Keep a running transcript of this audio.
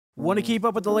Want to keep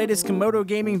up with the latest Camodo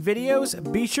gaming videos?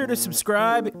 Be sure to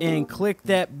subscribe and click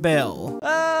that bell.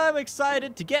 I'm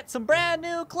excited to get some brand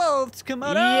new clothes,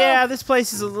 Camodo. Yeah, this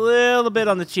place is a little bit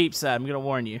on the cheap side, I'm gonna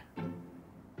warn you.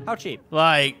 How cheap?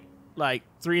 Like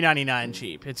 $3.99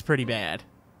 cheap. It's pretty bad.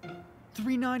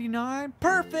 $3.99?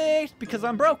 Perfect, because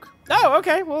I'm broke. Oh,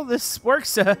 okay. Well, this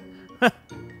works. Yeah.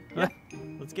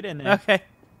 Let's get in there. Okay.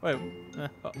 Wait.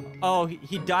 Oh,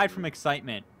 he died from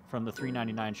excitement from the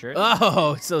 $3.99 shirt.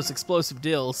 Oh, it's those explosive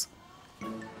dills.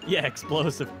 Yeah,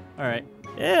 explosive. All right.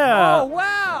 Yeah. Oh,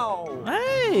 wow.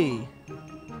 Hey.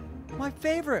 My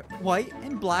favorite, white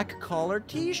and black collared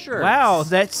t-shirts. Wow,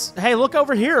 that's... Hey, look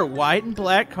over here. White and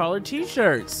black collared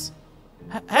t-shirts.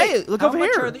 Hey, Wait, look over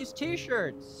here. How much are these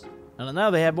t-shirts? I don't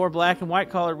know. They have more black and white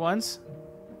collared ones.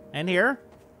 And here.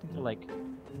 They're like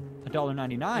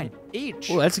 $1.99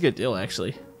 each. Oh, that's a good deal,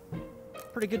 actually.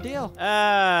 Pretty good deal.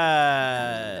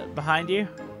 Behind you?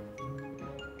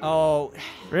 Oh.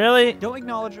 Really? Don't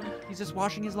acknowledge him. He's just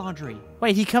washing his laundry.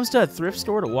 Wait, he comes to a thrift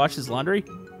store to wash his laundry?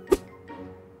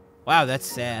 Wow, that's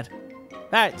sad.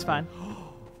 Alright, it's fine.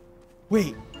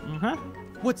 Wait. Uh-huh.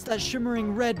 What's that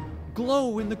shimmering red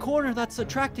glow in the corner that's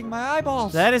attracting my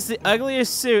eyeballs? That is the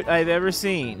ugliest suit I've ever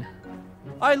seen.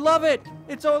 I love it.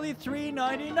 It's only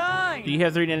 $3.99. Do you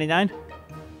have $3.99?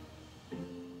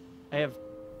 I have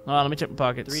Hold on, let me check my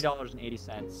pockets.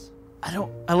 $3.80.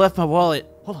 I left my wallet.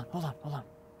 Hold on.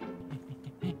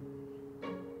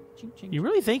 Ching, ching. You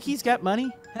really think he's got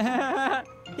money? He had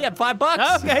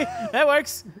 $5. Okay, that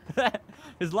works.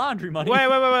 His laundry money.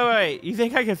 Wait. You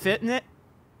think I can fit in it?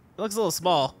 It looks a little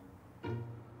small.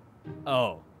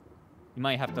 Oh. You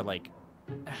might have to, like...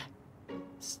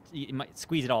 You might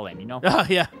squeeze it all in, you know? Oh,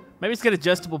 yeah. Maybe it's got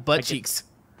adjustable butt cheeks.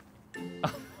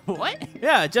 What?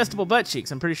 Yeah, adjustable butt cheeks.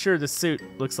 I'm pretty sure the suit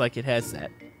looks like it has that.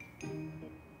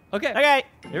 Okay. Okay,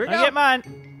 Here we go. I'll get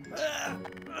mine.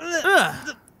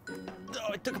 Oh,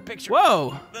 I took a picture.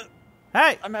 Whoa.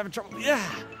 Hey. I'm having trouble. Yeah.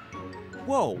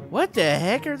 Whoa. What the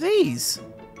heck are these?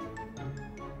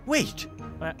 Wait.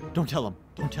 What? Don't tell him.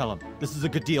 Don't tell him. This is a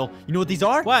good deal. You know what these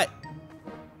are? What?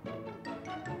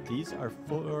 These are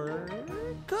for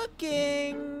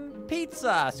cooking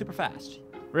pizza super fast.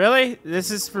 Really?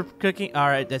 This is for cooking? All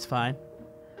right, that's fine.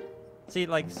 See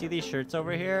these shirts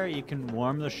over here? You can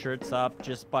warm the shirts up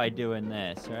just by doing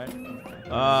this, right?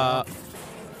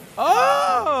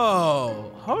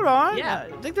 Oh! Hold on. Yeah.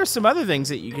 I think there's some other things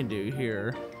that you can do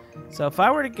here. So if I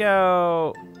were to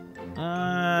go...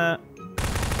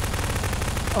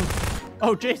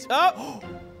 Oh, Jason. Oh!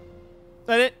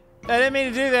 I didn't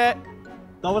mean to do that.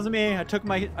 That wasn't me. I took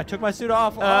my suit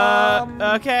off.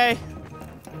 Okay.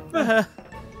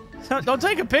 Don't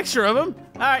take a picture of him.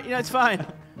 All right, it's fine.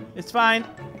 It's fine.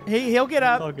 He'll get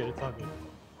up. It's all good. It's all good.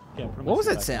 Yeah, What was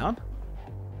that sound?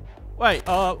 Wait.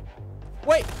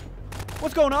 Wait.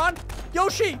 What's going on?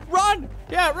 Yoshi, run!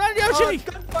 Yeah, run, Yoshi! It's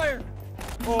gunfire!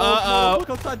 Oh, Uh-oh. no, look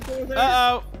outside the door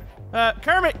there.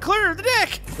 Kermit, clear the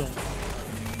deck!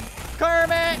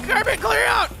 Kermit! Kermit, clear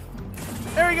out!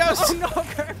 There he goes. Oh, no,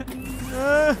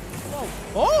 Kermit.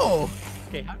 Oh!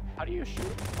 Okay, how do you shoot?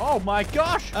 Oh, my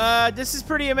gosh! This is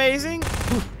pretty amazing.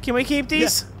 Can we keep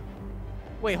these? Yeah.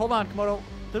 Wait, hold on, Camodo.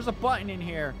 There's a button in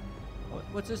here.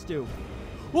 What's this do?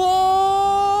 Whoa!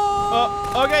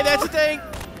 Oh, okay, that's the thing.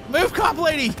 Move, cop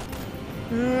lady!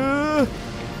 Fly.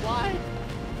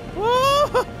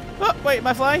 Whoa! Oh, wait, am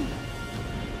I flying?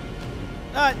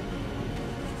 Yeah,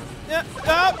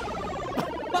 okay.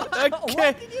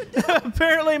 What did you do?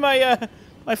 Apparently my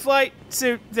flight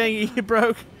suit thingy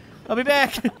broke. I'll be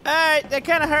back. Alright, that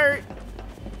kinda hurt.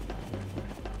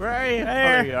 Where are you?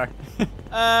 There. Oh, there you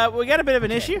are. We got a bit of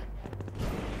an issue.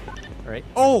 All right.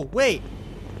 Oh, wait.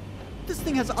 This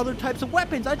thing has other types of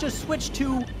weapons. I just switched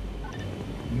to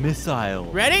missile.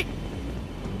 Ready?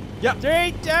 Yep.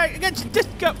 3, 2, just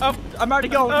go. Oh, I'm already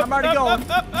going. I'm already going.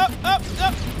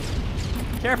 Up.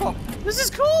 Careful. This is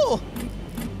cool.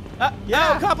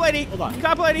 Yeah. Oh, cop lady. Hold on.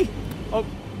 Cop lady. Oh,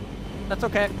 that's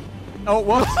okay. Oh,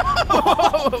 whoops.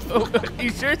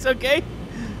 You sure it's okay?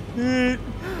 To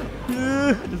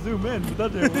zoom in,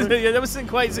 but that didn't work. Yeah, that wasn't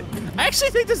quite. I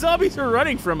actually think the zombies are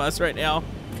running from us right now.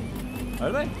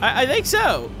 Are they? I think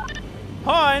so.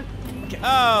 Hold on. Okay.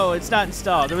 Oh, it's not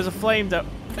installed. There was a flame though.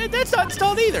 Hey, that's not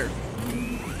installed either.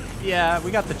 Yeah, we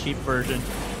got the cheap version.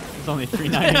 It's only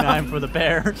 $3.99 for the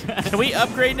bear. Can we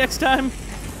upgrade next time?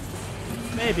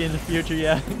 Maybe in the future,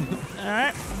 yeah. All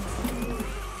right.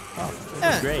 Oh,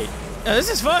 this is great. This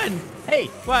is fun. Hey,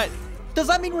 What? does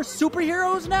that mean we're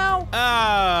superheroes now?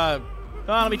 Hold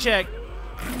on, let me check.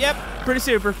 Yep, pretty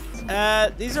super.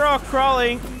 These are all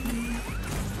crawling.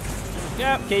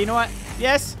 Yep. Okay, you know what?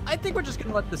 Yes? I think we're just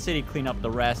gonna let the city clean up the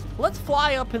rest. Let's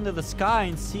fly up into the sky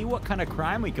and see what kind of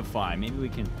crime we can find. Maybe we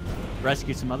can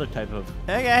rescue some other type of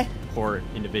Okay. poor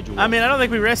individual. I mean, I don't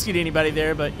think we rescued anybody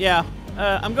there, but yeah.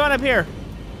 I'm going up here.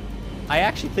 I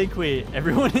actually think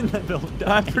everyone in the building died.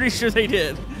 I'm pretty sure they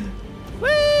did. Whee!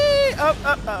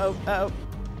 Oh.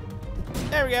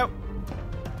 There we go.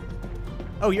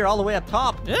 Oh, you're all the way up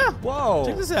top. Yeah. Whoa.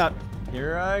 Check this out.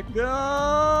 Here I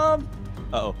come.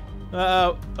 Uh-oh.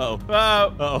 Uh-oh. Uh-oh.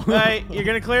 Uh-oh. Uh-oh. Hey, you're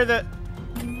going to clear the...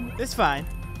 It's fine.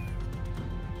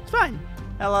 It's fine.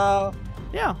 Hello.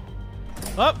 Yeah.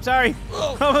 Oh, sorry.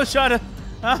 Oh. Almost shot a...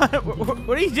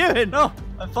 what are you doing? No,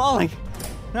 I'm falling.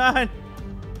 Oh.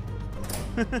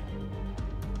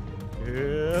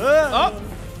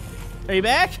 Are you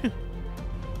back?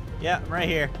 Yeah, I'm right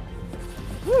here.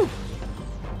 Woo.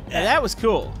 Yeah, that was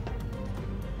cool.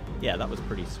 Yeah, that was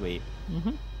pretty sweet.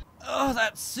 Mm-hmm. Oh,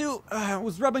 that suit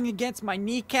was rubbing against my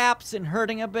kneecaps and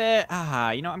hurting a bit.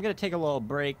 You know, I'm going to take a little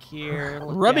break here.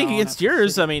 Rubbing against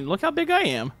yours? I mean, look how big I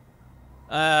am.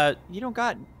 You don't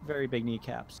got very big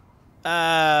kneecaps.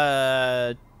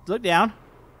 Look down.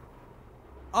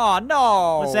 Oh,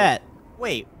 no. What's that?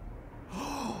 Wait. You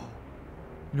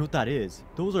know what that is?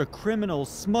 Those are criminals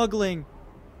smuggling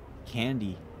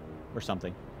candy or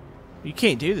something. You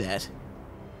can't do that.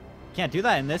 Can't do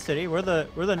that in this city. We're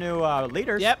the new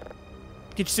leaders. Yep.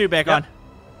 Get your suit back on.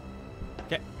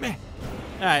 Okay. All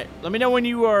right. Let me know when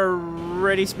you are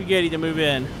ready, Spaghetti, to move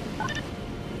in.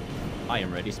 I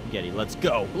am ready, Spaghetti. Let's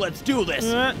go. Let's do this.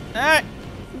 All right.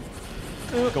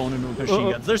 Going into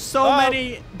machine guns. There's so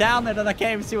many down there that I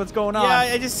can't even see what's going on.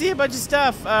 Yeah, I just see a bunch of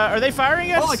stuff. Are they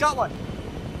firing us? Oh, I got one.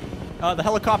 The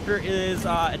helicopter is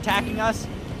attacking us.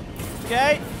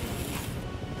 Okay.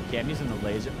 Okay, I'm using the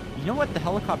laser. You know what the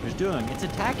helicopter's doing? It's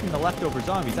attacking the leftover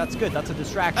zombies. That's good. That's a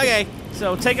distraction. Okay,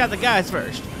 so take out the guys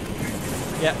first.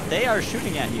 Yeah, they are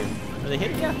shooting at you. Are they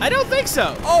hitting you? I don't think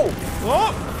so. Oh!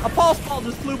 Oh! A pulse ball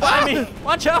just flew by me.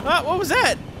 Watch out. What was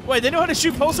that? Wait, they know how to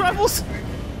shoot pulse rifles?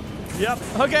 Yep.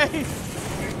 Okay.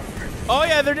 Oh,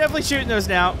 yeah, they're definitely shooting those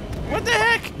now. What the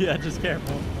heck? Yeah, just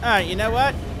careful. All right, you know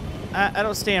what? I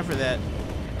don't stand for that.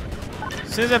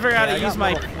 As soon as I figure out how to use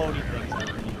my...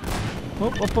 Oh,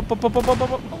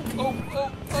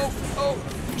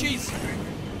 jeez.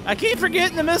 I keep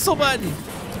forgetting the missile button.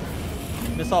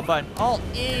 Missile button. Alt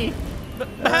E. But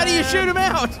how do you shoot them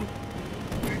out?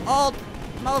 Alt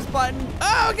mouse button.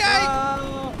 Oh, okay.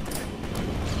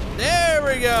 There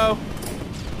we go.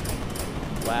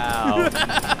 Wow.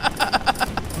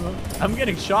 I'm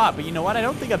getting shot, but you know what? I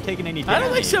don't think I'm taking any damage. I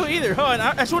don't think so either. Hold on,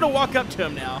 I just want to walk up to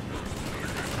him now.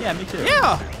 Yeah, me too.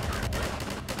 Yeah.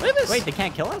 Look at this. Wait, they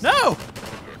can't kill us? No.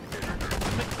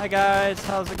 Hi guys,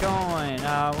 how's it going?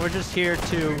 We're just here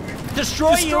to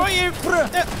destroy you. Yeah.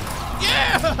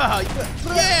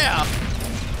 Yeah.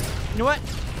 You know what?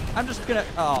 I'm just gonna.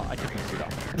 Oh, I took my suit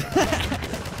off.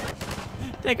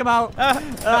 Take him out.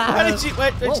 Why did you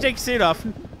take your suit off?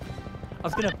 I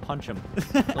was gonna punch him.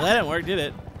 Well, that didn't work, did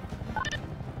it?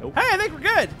 Nope. Hey, I think we're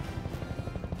good.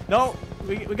 No,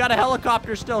 we got a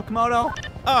helicopter still, Camodo.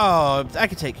 Oh, I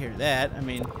could take care of that. I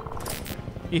mean,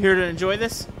 you here to enjoy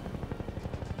this?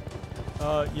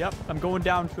 Yep. I'm going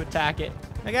down to attack it.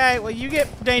 Okay, well, you get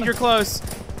danger close.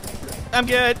 I'm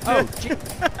good. Oh, gee.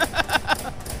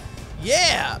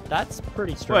 Yeah. That's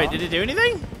pretty strong. Wait, did it do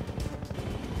anything?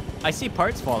 I see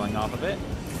parts falling off of it.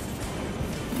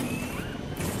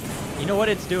 You know what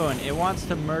it's doing? It wants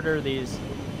to murder these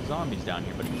zombies down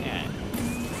here, but it can't.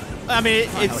 I mean,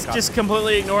 it's just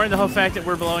completely ignoring the whole fact that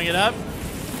we're blowing it up.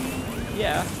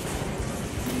 Yeah.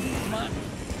 Come on.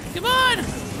 Come on!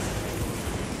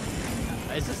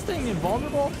 Is this thing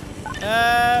invulnerable?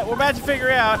 We're about to figure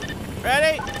out.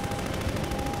 Ready?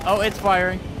 Oh, it's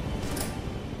firing.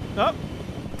 Up.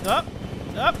 Up.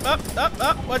 Up, up, up,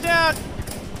 up. Watch out.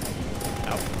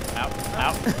 Ow.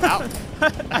 I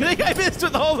think I missed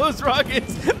with all those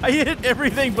rockets. I hit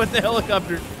everything but the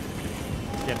helicopter.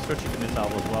 Yeah, I'm switching to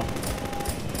missile as well.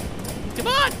 Come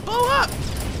on, blow up.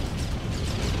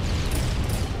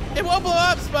 It won't blow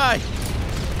up, Spy.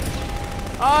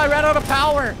 Oh, I ran out of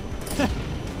power.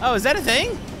 Oh, is that a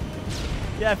thing?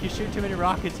 Yeah, if you shoot too many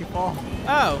rockets, you fall.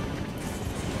 Oh.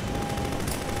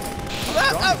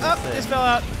 Oh, this fell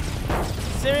out.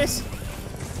 Serious?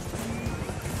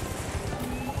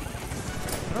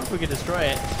 I don't know if we could destroy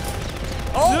it.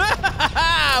 Oh!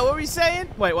 What were you saying?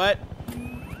 Wait, what?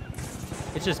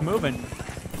 It's just moving.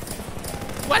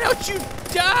 Why don't you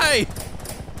die?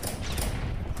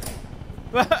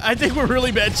 I think we're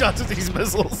really bad shots with these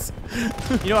missiles.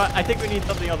 You know what? I think we need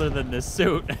something other than this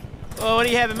suit. Well, what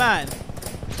do you have in mind?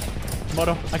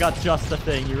 Moto, I got just the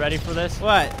thing. You ready for this?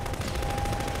 What?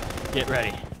 Get ready.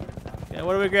 Okay,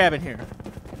 what are we grabbing here?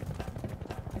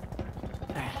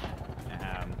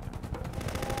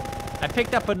 I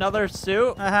picked up another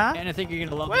suit, Uh-huh. and I think you're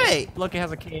gonna love it. Wait. Look, it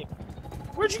has a cape.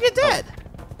 Where'd you get that?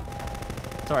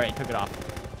 Sorry, I took it off.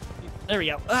 There we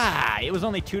go. Ah, it was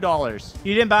only $2.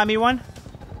 You didn't buy me one?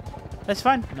 That's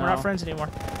fine. No. We're not friends anymore.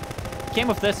 Came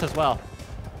with this as well.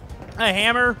 A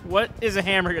hammer? What is a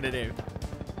hammer gonna do?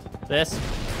 This.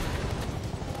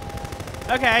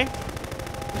 Okay.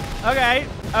 Okay.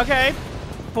 Okay.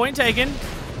 Point taken.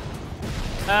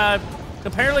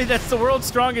 Apparently that's the world's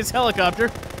strongest helicopter.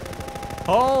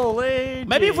 Holy.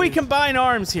 Maybe if we jeez. combine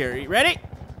arms here. You ready?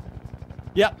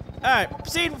 Yep. All right.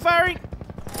 Proceed with firing.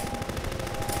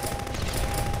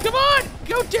 Come on!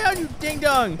 Go down, you ding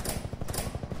dong.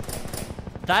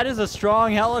 That is a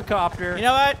strong helicopter. You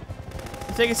know what?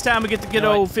 I think it's time we get the good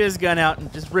old fizz gun out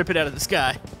and just rip it out of the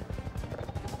sky.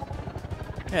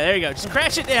 Yeah, there you go. Just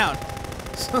crash it down.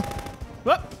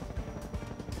 Whoop.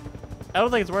 I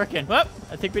don't think it's working. Whoop.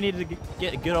 I think we need to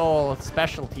get good old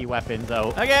specialty weapons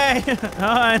out. Okay. Hold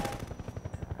on.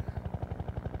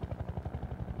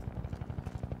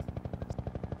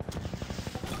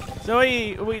 So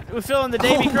we filling the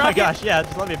Davy Crockett? Oh my gosh, yeah,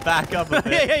 just let me back up a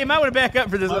bit. yeah, you might want to back up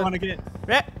for this one.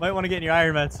 Might want to get in your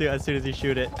Iron Man suit as soon as you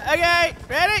shoot it. Okay,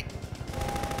 ready?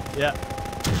 Yeah.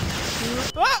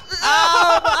 Oh,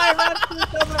 Oh, the Iron Man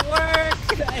suit doesn't work!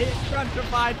 It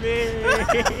crunchified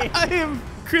me! I am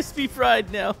crispy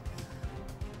fried now.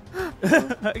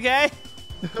 Okay.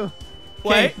 Okay,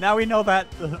 Wait. now we know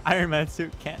that the Iron Man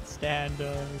suit can't stand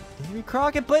Davy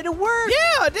Crockett, but it worked!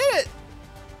 Yeah, I did it.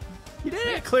 You did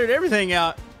I it! cleared everything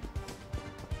out.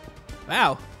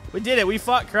 Wow, we did it. We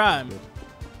fought crime.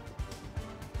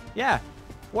 Yeah.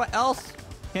 What else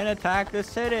can attack the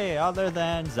city other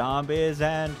than zombies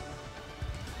and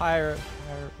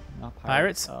not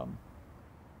Pirates?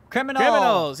 Criminals!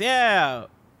 Criminals, yeah.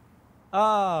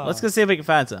 Oh. Let's go see if we can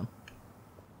find some.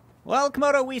 Well,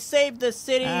 Camodo, we saved the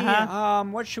city. Uh-huh.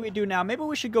 What should we do now? Maybe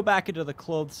we should go back into the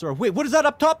clothes store. Wait, what is that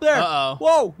up top there? Uh-oh.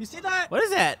 Whoa, you see that? What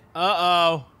is that?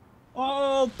 Uh-oh.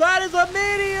 Oh, that is a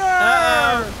meteor!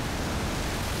 Uh-oh.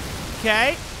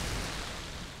 Okay.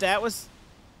 That was...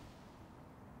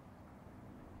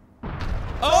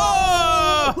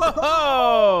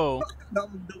 Oh! That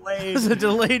was It delayed. was a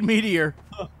delayed meteor.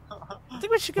 I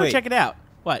think we should go Wait. check it out.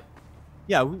 What?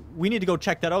 Yeah, we need to go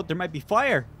check that out. There might be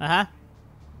fire. Uh-huh.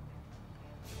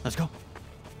 Let's go.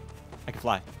 I can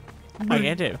fly. I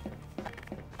can too.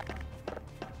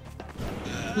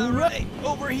 All right,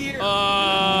 over here.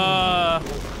 Uh-oh.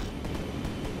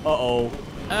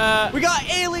 We got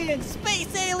aliens,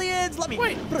 space aliens. Let me.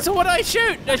 Wait, so what do I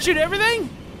shoot? Do I shoot everything?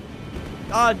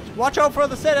 Watch out for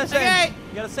the citizens. Okay.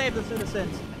 You gotta save the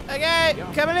citizens. Okay,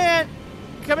 coming in.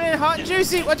 Coming in hot and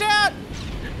juicy. Watch out.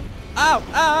 Ow!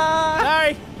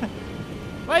 Sorry.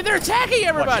 Wait, they're attacking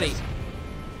everybody.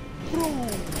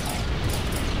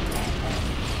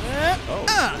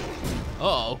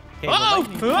 Uh-oh. Okay, Oh!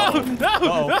 the lightning- No!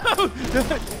 Uh-oh. No!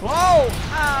 Whoa!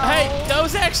 Ow. Hey,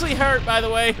 those actually hurt, by the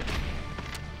way.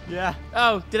 Yeah.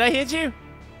 Oh, did I hit you?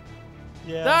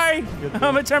 Yeah. Sorry. Good I'm thing.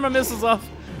 gonna turn my missiles off.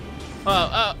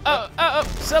 Oh.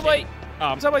 Subway.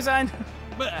 Subway sign.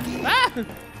 Ah!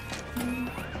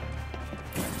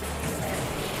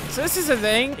 So this is a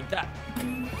thing. Take that.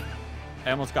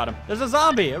 I almost got him. There's a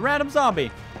zombie, a random zombie.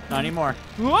 Not anymore.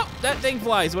 Whoop, that thing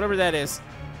flies, whatever that is.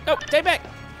 Oh, take back.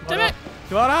 Take back.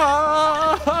 Come on.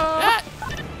 Ah!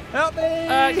 Help me.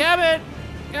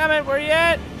 Coming. Where you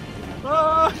at?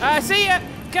 I see ya.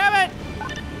 Coming.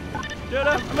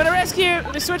 I'm gonna rescue.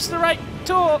 Let me switch to the right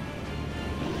tool. All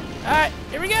right,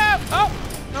 here we go. Oh,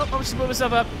 I just blew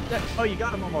myself up. Oh, you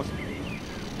got him almost.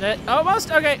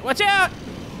 Almost. Okay, watch out.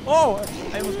 Oh,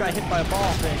 I almost got hit by a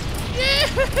ball thing. Yeah.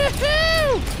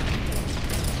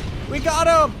 We got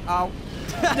him. Ow.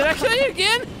 Did I kill you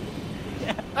again?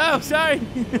 Yeah. Oh, sorry.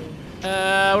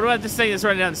 What about this thing that's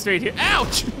running down the street here?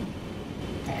 Ouch!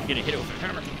 I'm gonna hit it with a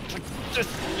hammer.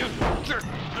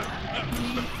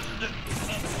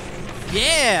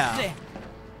 Yeah!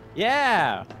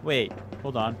 Yeah. Wait,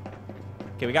 hold on.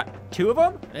 Okay, we got 2 of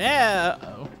them? Yeah,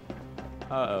 uh-oh.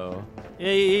 Uh-oh.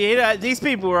 Yeah, these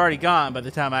people were already gone by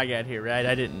the time I got here, right?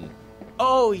 I didn't...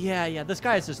 Oh, yeah. This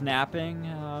guy's just napping.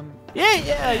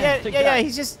 Yeah,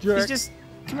 he's just... Jerk.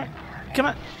 Come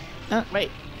on.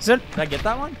 Wait. So, Did I get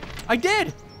that one? I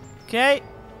did! okay.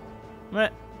 I'm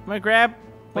gonna grab one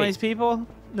of Wait. these people.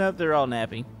 Nope, they're all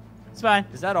napping. It's fine.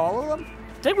 Is that all of them?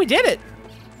 I think we did it.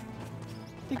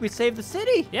 I think we saved the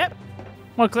city. Yep.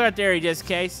 Want to clear out the area just in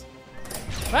case.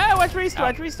 Well, watch where you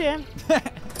stand.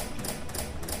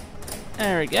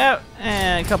 There we go.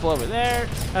 And a couple over there.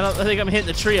 I think I'm hitting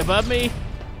the tree above me.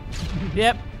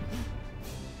 Yep.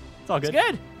 It's all good. It's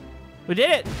good. We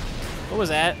did it. What was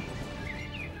that?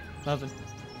 Nothing.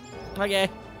 Okay.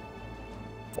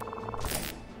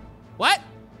 What?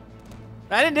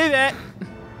 I didn't do that.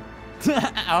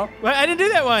 Ow. What? I didn't do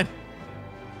that one.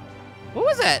 What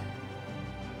was that?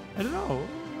 I don't know.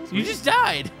 You just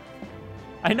died.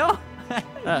 I know.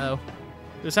 Uh-oh.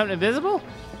 There's something invisible?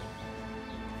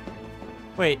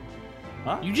 Wait.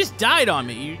 Huh? You just died on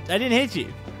me. I didn't hit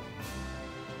you.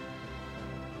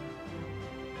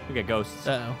 We got ghosts.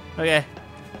 Uh-oh. Okay.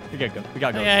 We got ghosts.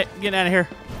 Okay, getting out of here.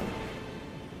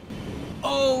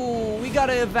 Oh, we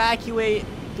gotta evacuate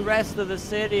the rest of the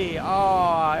city. Oh,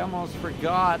 I almost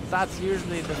forgot. That's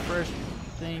usually the first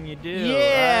thing you do.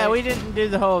 Yeah, right? we didn't do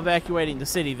the whole evacuating the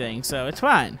city thing, so it's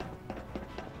fine.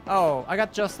 Oh, I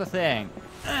got just the thing.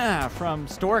 From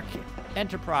Stork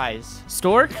Enterprise.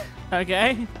 Stork?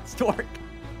 Okay. Stork.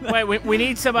 Wait, we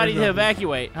need somebody to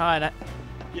evacuate. Hold on.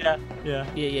 Yeah. Yeah.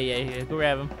 Go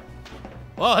grab him.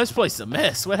 Whoa, this place is a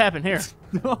mess. What happened here?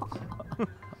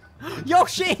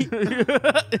 Yoshi!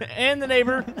 And the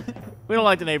neighbor. We don't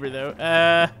like the neighbor, though.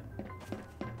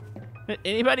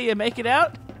 Anybody make it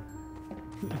out?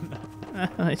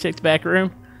 I checked the back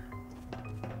room.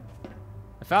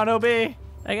 I found OB.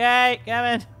 Okay,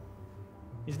 coming.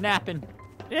 He's napping.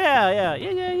 Yeah.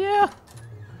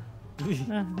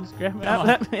 Just grab him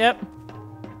out. Yep.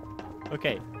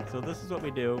 Okay, so this is what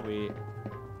we do. We...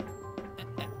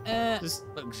 Just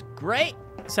looks great.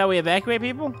 That's how we evacuate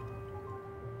people?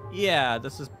 Yeah,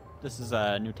 this is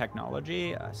a new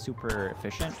technology, super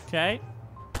efficient. Okay.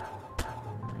 There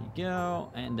you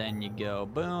go, and then you go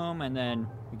boom, and then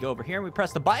we go over here and we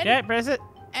press the button. Okay, press it.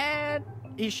 And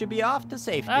he should be off to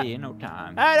safety in no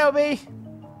time. All right,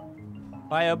 OB.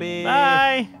 Bye, OB.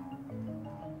 Bye.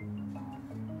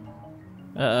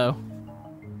 Uh-oh.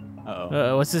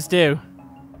 Uh-oh. What's this do?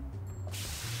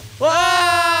 Whoa!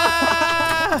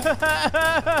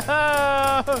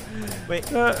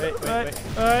 wait. All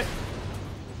right.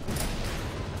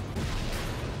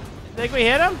 Think we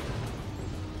hit him?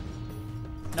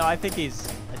 No, I think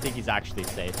he's actually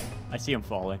safe. I see him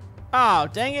falling. Oh,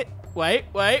 dang it. Wait.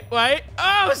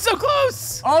 Oh, it's so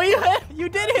close. Oh, you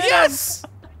did hit Yes!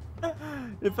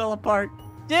 him. It fell apart.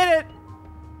 Did it.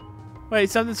 Wait,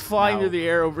 something's flying No. through the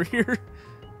air over here.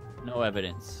 No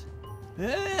evidence.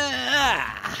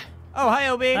 Oh, hi,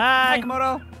 OB. Hi. Hi,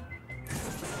 Camodo.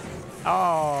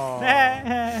 Oh.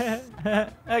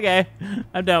 Okay,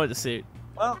 I'm done with the suit.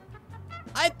 Well,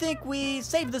 I think we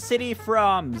saved the city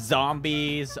from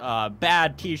zombies,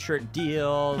 bad t-shirt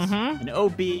deals, an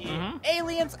OB,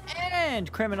 aliens,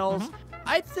 and criminals.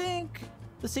 I think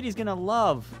the city's gonna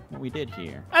love what we did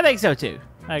here. I think so too.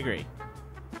 I agree.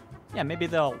 Yeah, maybe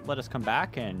they'll let us come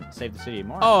back and save the city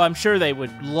more. Oh, I'm sure they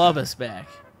would love us back.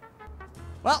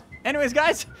 Well, anyways,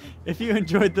 guys, if you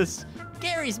enjoyed this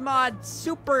Garry's Mod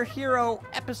superhero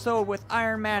episode with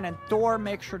Iron Man and Thor,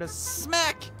 make sure to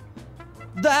smack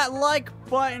that like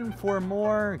button for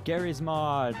more Garry's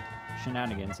Mod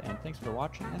shenanigans. And thanks for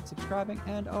watching and subscribing.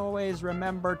 And always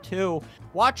remember to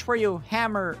watch where you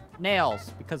hammer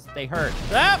nails because they hurt.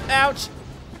 Oh, ouch.